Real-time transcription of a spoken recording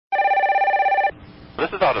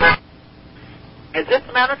This is Otto. Is this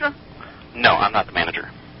the manager? No, I'm not the manager.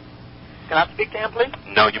 Can I speak to him, please?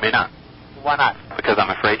 No, you may not. Why not? Because I'm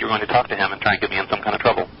afraid you're going to talk to him and try and get me in some kind of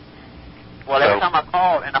trouble. Well, every time I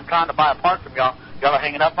call and I'm trying to buy a part from y'all, y'all are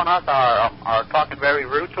hanging up on us, are talking very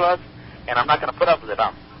rude to us, and I'm not going to put up with it.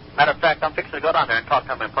 Matter of fact, I'm fixing to go down there and talk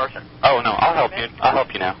to him in person. Oh, no, I'll help you. I'll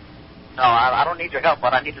help you now. No, I don't need your help.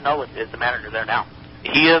 What I need to know is the manager there now.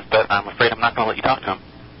 He is, but I'm afraid I'm not going to let you talk to him.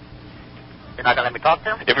 You're not going to let me talk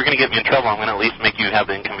to him? If you're going to get me in trouble, I'm going to at least make you have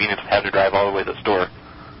the inconvenience of having to drive all the way to the store.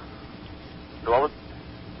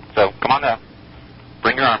 So, come on down.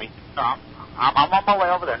 Bring your army. No, I'm on my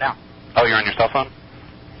way over there now. Oh, you're on your cell phone?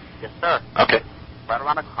 Yes, sir. Okay. I'm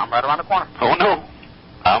right around the corner. Oh, no.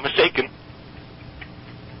 I'm mistaken.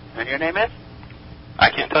 And your name is?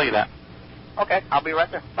 I can't tell you that. Okay, I'll be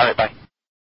right there. All right, bye.